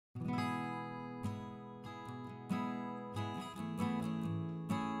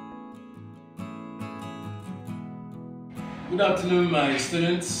Good afternoon, my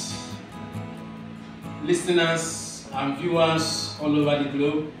students, listeners, and viewers all over the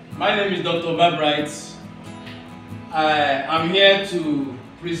globe. My name is Dr. Babright. I am here to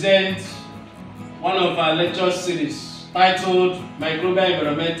present one of our lecture series titled Microbial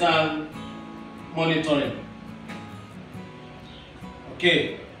Environmental Monitoring.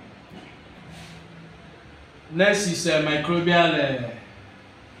 Okay. Next is microbial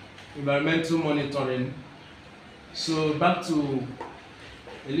environmental monitoring. So back to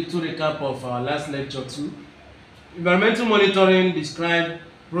a little recap of our last lecture too. Environmental monitoring describes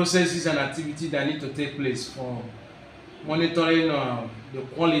processes and activities that need to take place for monitoring the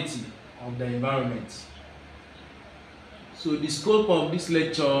quality of the environment. So the scope of this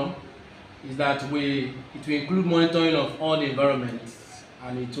lecture is that it will include monitoring of all the environments,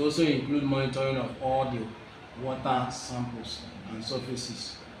 and it will also include monitoring of all the water samples and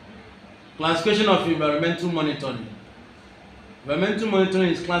surfaces. Classification of environmental monitoring. Environmental monitoring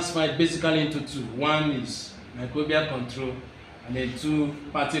is classified basically into two. One is microbial control, and then two,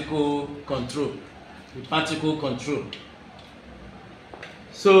 particle control. The particle control.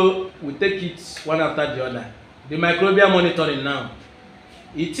 So we take it one after the other. The microbial monitoring now.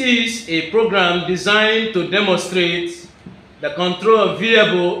 It is a program designed to demonstrate the control of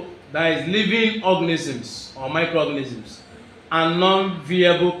viable, that is living organisms or microorganisms, and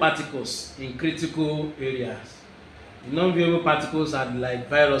non-viable particles in critical areas. The non-viable particles are like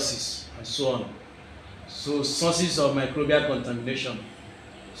viruses and so on. So sources of microbial contamination.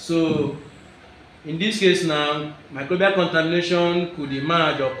 So in this case now, microbial contamination could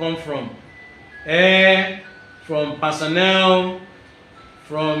emerge or come from air, from personnel,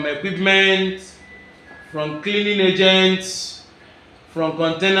 from equipment, from cleaning agents, from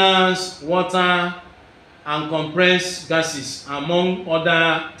containers, water, and compressed gases, among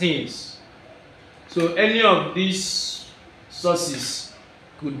other things. So any of these sources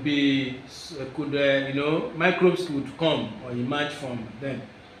could be, microbes could come or emerge from them.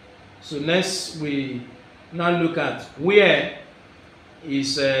 So next we now look at where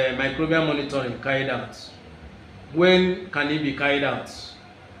is microbial monitoring carried out. When can it be carried out?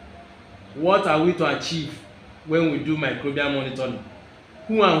 What are we to achieve when we do microbial monitoring?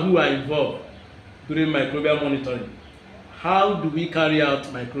 Who and who are involved during microbial monitoring? How do we carry out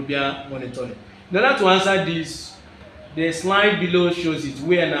microbial monitoring? In order to answer this, the slide below shows it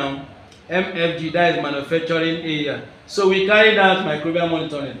where now MFG, that is manufacturing area. So we carried out microbial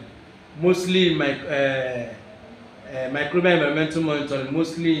monitoring, mostly microbial environmental monitoring,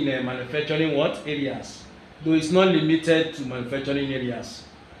 mostly in manufacturing areas, though it's not limited to manufacturing areas.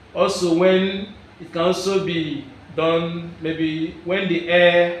 Also, when it can also be done maybe when the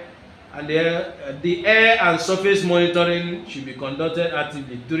air and surface monitoring should be conducted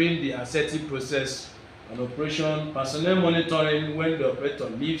actively during the aseptic process and operation. Personnel monitoring when the operator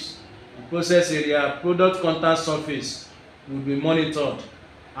leaves the process area. Product contact surface will be monitored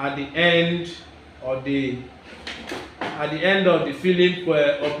at the end of the filling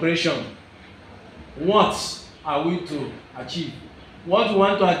operation. What are we to achieve? What we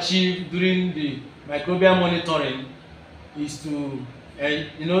want to achieve during the microbial monitoring is to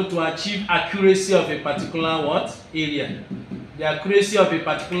achieve accuracy of a particular area. The accuracy of a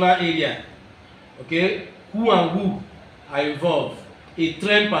particular area. Okay, who and who are involved? A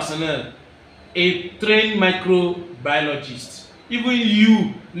trained personnel, a trained microbiologist. Even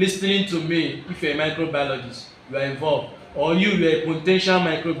you listening to me, if you're a microbiologist, you are involved, or you are a potential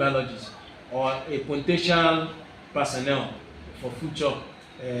microbiologist or a potential personnel for future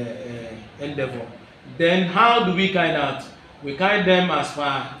endeavor. Then how do we carry out? We carry them as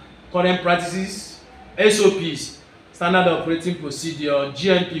per current practices, SOPs, standard operating procedure,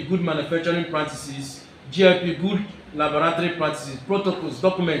 GMP, good manufacturing practices, GLP, good laboratory practices, protocols,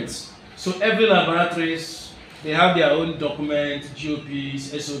 documents. So every laboratories, they have their own documents,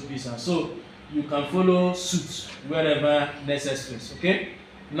 GOPs, SOPs, and so you can follow suit wherever necessary. Okay.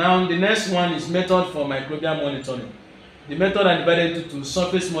 Now the next one is method for microbial monitoring. The method are divided into two: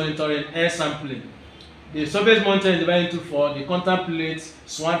 surface monitoring, air sampling. The surface monitoring is divided into four: the contact plate,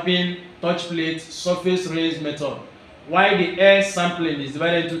 swabbing, touch plate, surface raise method. While the air sampling is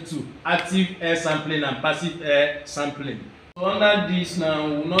divided into two: active air sampling and passive air sampling. So under this now,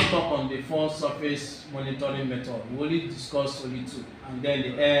 we will not talk on the four surface monitoring method. We will only discuss only two, and then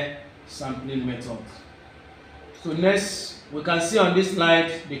the air sampling method. So next, we can see on this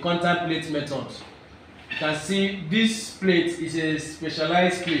slide the contact plate method. You can see this plate is a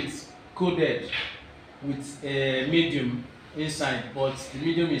specialized plate coated with a medium inside, but the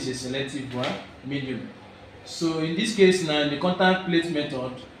medium is a selective medium. So in this case now, in the contact plate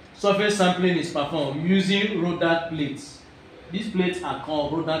method, surface sampling is performed using Rodat plates. These plates are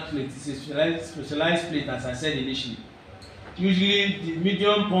called rodent plates. It's a specialized plate, as I said initially. Usually, the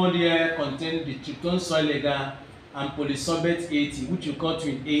medium pond here contains the tryptone soil agar and polysorbate 80, which we call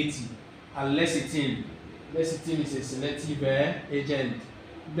twin 80, and lecithin. Lecithin is a selective agent.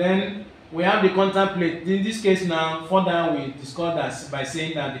 Then we have the contact plate. In this case now, further we discussed that by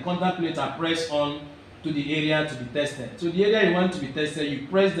saying that the contact plates are pressed on to the area to be tested. So the area you want to be tested, you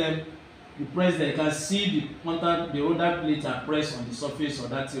press them. You can see the rodent plates are pressed on the surface of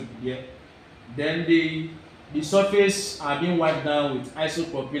that tube here. Then the surface are being wiped down with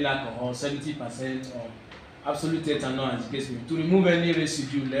isopropyl alcohol 70% or absolute ethanol, as the case may be, to remove any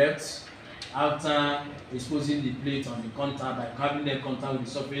residue left after exposing the plate on the contact by having them contact with the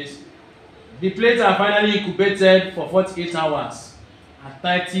surface. The plates are finally incubated for 48 hours at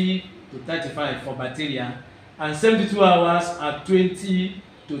 30 to 35 for bacteria and 72 hours at 20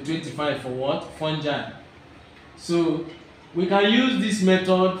 to 25 for what? Fungi. So we can use this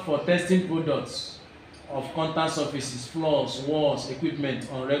method for testing products of contact surfaces, floors, walls, equipment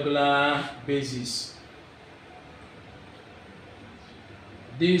on regular basis.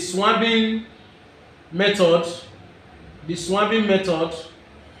 The swabbing method,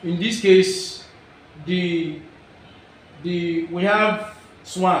 in this case, we have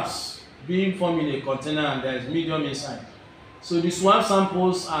swabs being formed in a container and there is medium inside. So the swab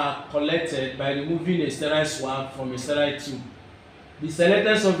samples are collected by removing a sterile swab from a sterile tube. The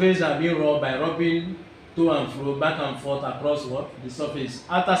selected surface are being rubbed by rubbing to and fro, back and forth across the surface.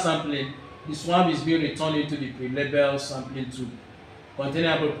 After sampling, the swab is being returned into the pre-labeled sampling tube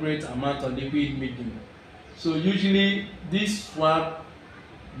containing appropriate amount of liquid medium. So usually this swab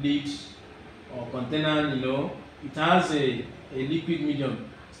lid or container, it has a liquid medium,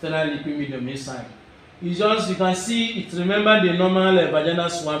 sterile liquid medium inside. You can see it remember the normal vaginal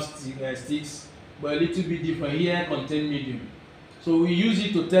swab sticks, but a little bit different. Here contain medium. So we use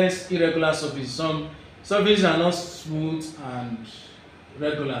it to test irregular surfaces. Some surfaces are not smooth and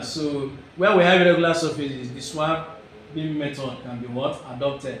regular. So where we have irregular surfaces, the swab beam method can be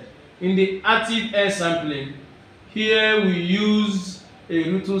adopted. In the active air sampling, here we use a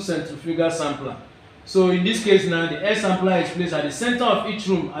Ruto centrifugal sampler. So in this case now, the air sampler is placed at the center of each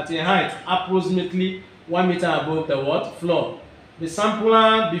room at a height approximately 1 meter above the floor. The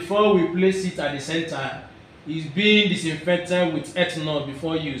sampler, before we place it at the center, is being disinfected with ethanol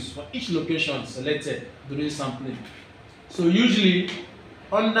before use for each location selected during sampling. So usually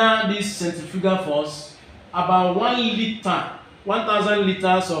under this centrifugal force, about 1,000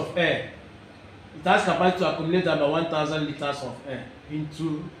 liters of air, it has capacity to accumulate about 1,000 liters of air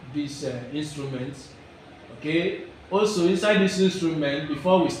into this instrument. Okay. Also inside this instrument,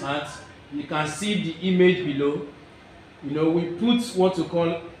 before we start, you can see the image below. We put what we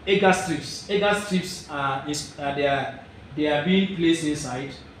call agar strips. Agar strips they are being placed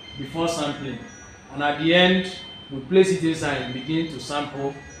inside before sampling, and at the end we place it inside and begin to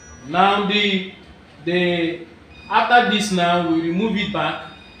sample. Now after this, now we remove it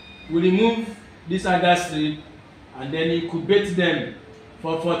back. We remove this agar strip and then incubate them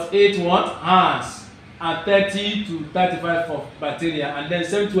for 48 hours at 30 to 35 for bacteria, and then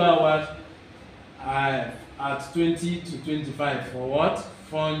 72 hours at 20 to 25 for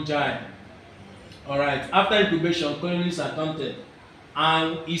fungi. Alright, after incubation, colonies are counted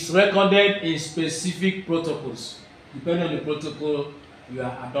and is recorded in specific protocols depending on the protocol you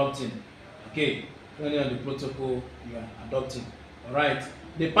are adopting. Okay, depending on the protocol you are adopting. Alright,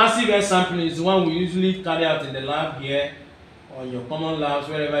 the passive air sampling is the one we usually carry out in the lab here or your common labs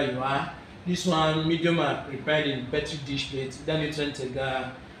wherever you are. This one, medium are prepared in petri dish plate, then nutrient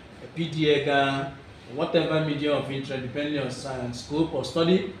agar, a PD agar, whatever medium of interest depending on scope or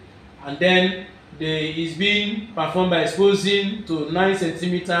study, and then is being performed by exposing to 9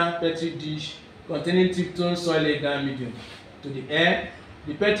 cm petri dish containing tryptone soil agar medium to the air.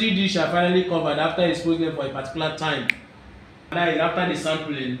 The petri dish are finally covered after exposing for a particular time. That is after the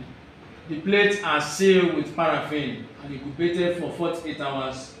sampling. The plates are sealed with paraffin and incubated for 48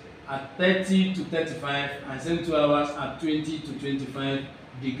 hours at 30 to 35 and 72 hours at 20 to 25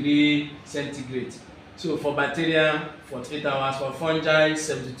 degrees centigrade. So for bacteria, 48 hours, for fungi,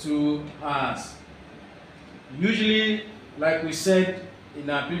 72 hours. Usually, like we said in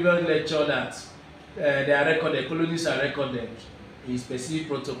our previous lecture, that they are recorded, colonies are recorded in specific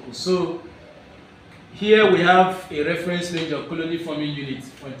protocols. So here we have a reference range of colony forming units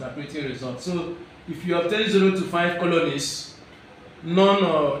for interpreting results. So if you obtain 0 to 5 colonies, we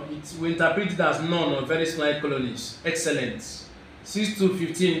interpret it as none or very slight colonies, excellent. 6 to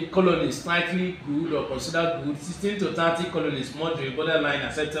 15 colonies, slightly good or considered good. 16 to 30 colonies, moderate, borderline,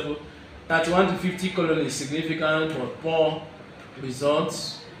 acceptable. 31 to 50 colonies, significant but poor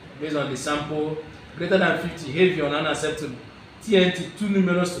results based on the sample. Greater than 50, heavy or unacceptable. TNT, too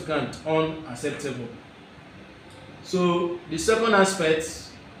numerous to count, unacceptable. So the second aspect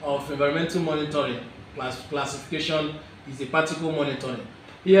of environmental monitoring classification is the particle monitoring.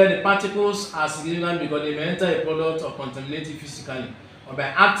 Here the particles are significant because they may enter a product or contaminate it physically or by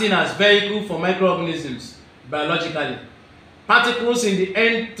acting as vehicle for microorganisms biologically. Particles in the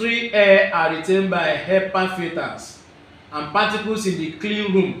entry air are retained by HEPA filters, and particles in the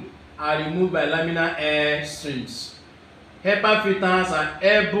clean room are removed by laminar air streams. HEPA filters are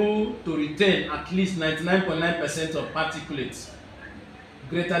able to retain at least 99.9% of particulates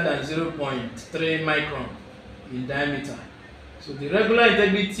greater than 0.3 micron in diameter. So the regular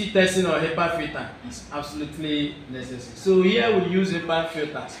integrity testing of HEPA filter is absolutely necessary. So here we use HEPA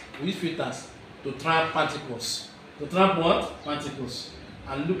filters. We use filters to trap particles. To trap what? Particles.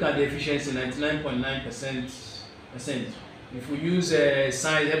 And look at the efficiency, 99.9%. If we use a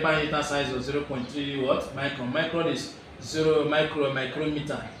size, HEPA filter size of 0.3 what? Micron. Micron is 0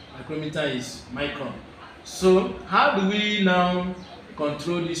 micrometer. Micrometer is micron. So how do we now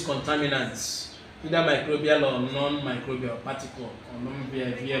control these contaminants, either microbial or non-microbial particle or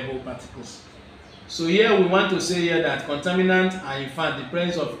non-viable particles? So here we want to say here that contaminants are in fact the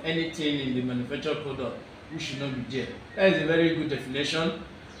presence of anything in the manufactured product which should not be there. That is a very good definition.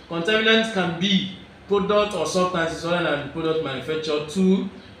 Contaminants can be product or substances other than the product manufactured. 2,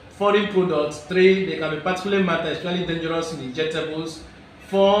 foreign products. 3, they can be particulate matter, especially dangerous in injectables.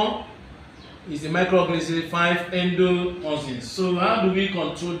 4 is the microorganism. 5, endotoxins. So how do we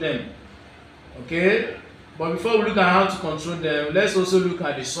control them? Okay, but before we look at how to control them, let's also look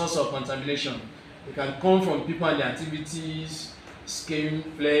at the source of contamination. It can come from people and their activities, skin,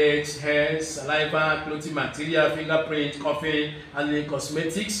 flakes, hair, saliva, clothing material, fingerprint, coughing, and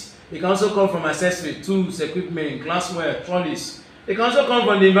cosmetics. It can also come from accessories, tools, equipment, glassware, trolleys. It can also come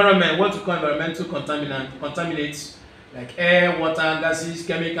from the environment, what we call environmental contaminants, like air, water, gases,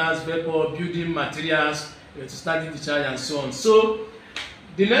 chemicals, vapor, building materials, electrostatic discharge, and so on. So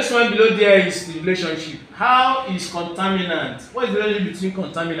the next one below there is the relationship. How is contaminant? What is the relationship between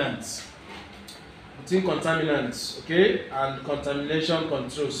contaminants? Okay, and contamination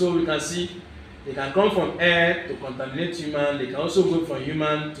control. So we can see they can come from air to contaminate human. They can also go from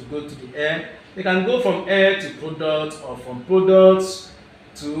human to go to the air. They can go from air to product or from products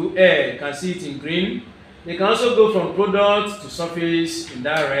to air. You can see it in green. They can also go from product to surface in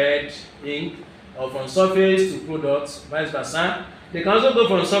that red ink, or from surface to product, vice versa. They can also go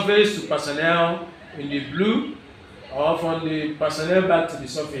from surface to personnel in the blue, or from the personnel back to the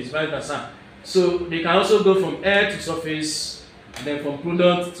surface, vice versa. So they can also go from air to surface, and then from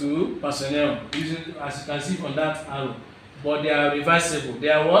product to personnel, using, as you can see from that arrow. But they are reversible. They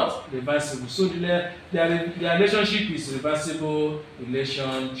are what? Reversible. So their relationship is reversible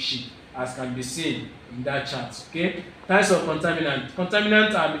relationship, as can be seen in that chart. Okay. Types of contaminant.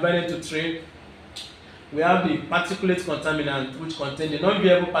 Contaminants are divided into 3. We have the particulate contaminant, which contain the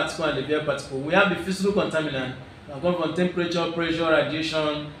non-viable particle and the viable particle. We have the physical contaminant that come from temperature, pressure,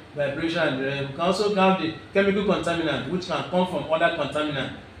 radiation, vibration, and we can also have the chemical contaminant, which can come from other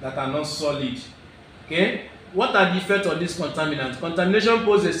contaminants that are not solid. Okay. What are the effects of this contaminant? Contamination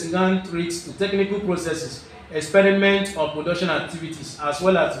poses a significant risk to technical processes, experiment, or production activities, as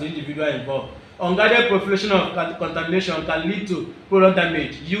well as the individual involved. Unguided proliferation of contamination can lead to product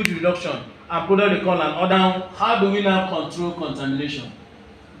damage, yield reduction, and product recall and other. How do we now control contamination?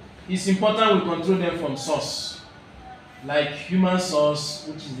 It's important we control them from source, like human source,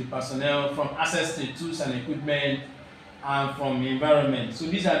 which is the personnel, from access to tools and equipment, and from environment. So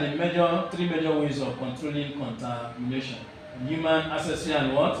these are the 3 major ways of controlling contamination: human, accessory,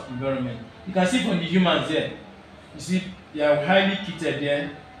 and what? Environment. You can see from the humans there. You see they are highly kitted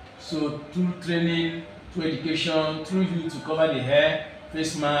there. So through training, through education, through you to cover the hair,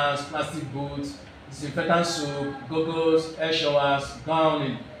 face masks, plastic boots, disinfectant soap, goggles, air showers,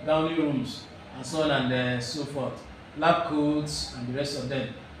 gowning rooms, and so on and so forth. Lab coats and the rest of them.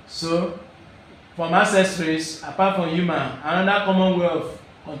 So from accessories, apart from human, another common way of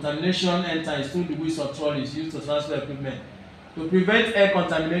contamination enters through the use of trolleys used to transfer equipment. To prevent air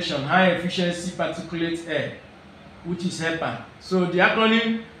contamination, high efficiency particulate air, which is HEPA. So the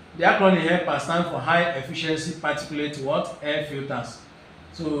acronym HEPA stands for high efficiency particulate what? Air filters.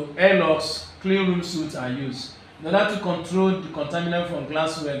 So airlocks, clean room suits are used in order to control the contaminant from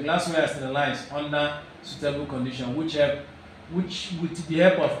glassware. Glassware is sterilized under suitable condition, which with the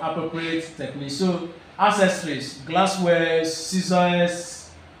help of appropriate techniques. So accessories, glassware,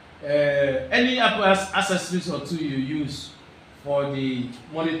 scissors, any accessories or tool you use for the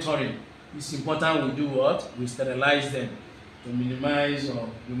monitoring, it's important we do what? We sterilize them. to minimize or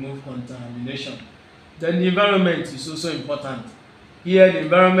remove contamination. Then the environment is also important. Here the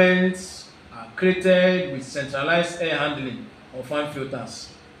environments are created with centralized air handling or fan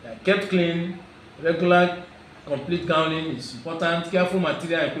filters. They are kept clean. Regular complete gowning is important. Careful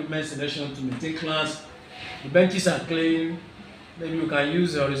material equipment selection to maintain class. The benches are clean. Maybe you can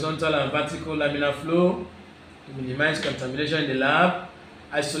use horizontal and vertical laminar flow to minimize contamination in the lab.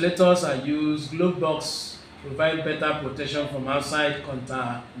 Isolators are used. Glove box provide better protection from outside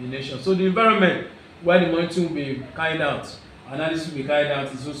contamination. So the environment where the monitoring will be carried out, analysis will be carried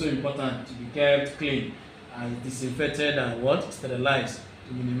out, is also important to be kept clean and disinfected and sterilized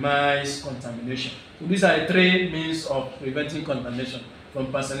to minimize contamination. So these are the three means of preventing contamination: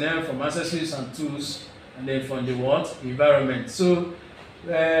 from personnel, from accessories and tools, and then from the environment. So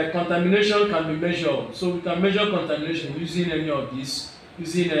contamination can be measured. So we can measure contamination using any of these,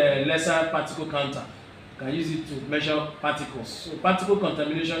 using a lesser particle counter. You can use it to measure particles. So particle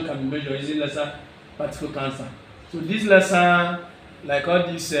contamination can be measured using lesser particle counter. So this lesser, like all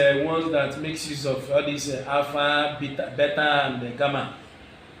these ones that makes use of all these alpha, beta, and gamma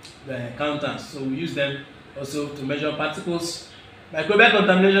counters. So we use them also to measure particles. Microbial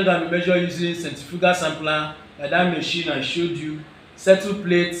contamination can be measured using centrifugal sampler, like that machine I showed you, settle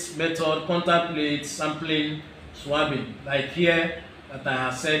plate method, contact plate sampling, swabbing. Like here that I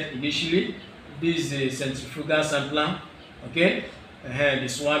have said initially, this is a centrifugal sampler, okay? The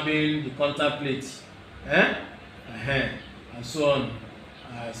swabbing, the contact plate, and so on,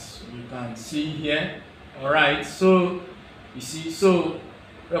 as you can see here. All right, so you see, so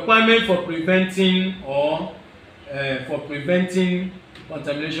requirement for preventing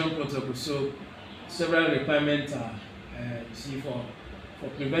contamination protocol. So several requirements are you see for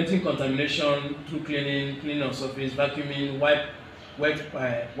preventing contamination through cleaning of surface, vacuuming,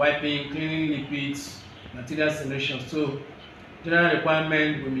 wiping, cleaning liquids, material selection. So general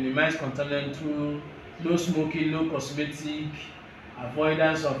requirement will minimize contaminant through no smoking, no cosmetic,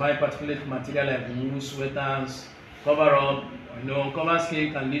 avoidance of high particulate material like wool, sweaters, cover up. Uncovered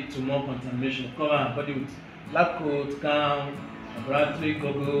skin can lead to more contamination. Cover our body with lab coat, gown, laboratory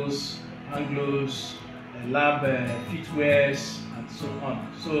goggles, hand gloves, lab footwears, and so on.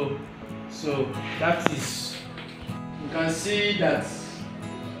 So that is, you can see that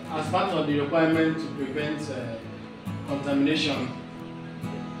as part of the requirement to prevent contamination,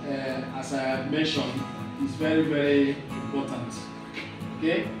 as I have mentioned, is very, very important.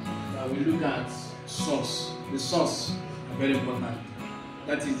 Okay, we look at source. The source are very important.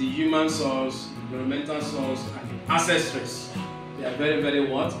 That is the human source, the environmental source, and the accessories. They are very, very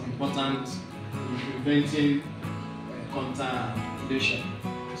important in preventing contamination.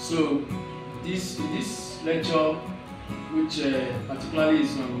 So this lecture, which particularly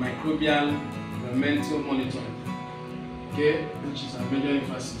is on microbial environmental monitoring, okay, which is a major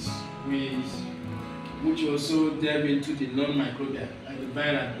emphasis, which also delve into the non-microbial, like the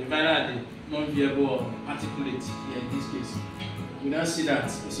viral. The viral are the non-viable or particulate here in this case. We now see that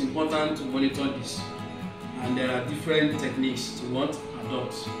it's important to monitor this, and there are different techniques to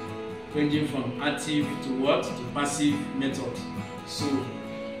adopt, ranging from active to passive method. So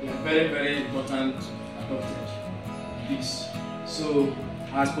they are very, very important to adopt this. So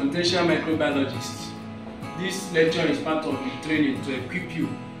as potential microbiologists, this lecture is part of the training to equip you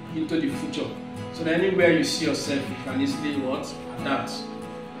into the future, so that anywhere you see yourself, you can easily adapt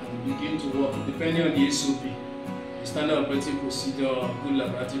and begin to work depending on the SOP, the standard operating procedure, or good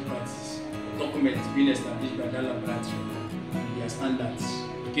laboratory practice, documents being established by that laboratory and their standards.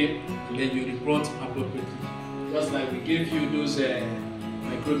 Okay, and then you report appropriately. Just like we gave you those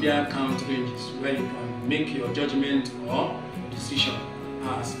microbial count ranges where you can make your judgment or decision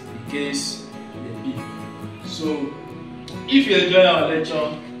as the case may be. So if you enjoy our lecture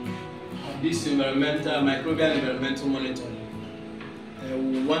on this microbial environmental monitoring,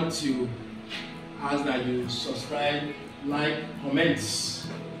 we want to ask that you subscribe, like, comments,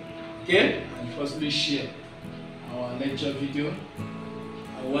 okay, and possibly share our lecture video.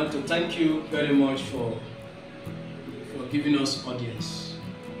 I want to thank you very much for giving us audience,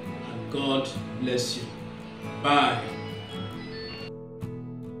 and God bless you. Bye.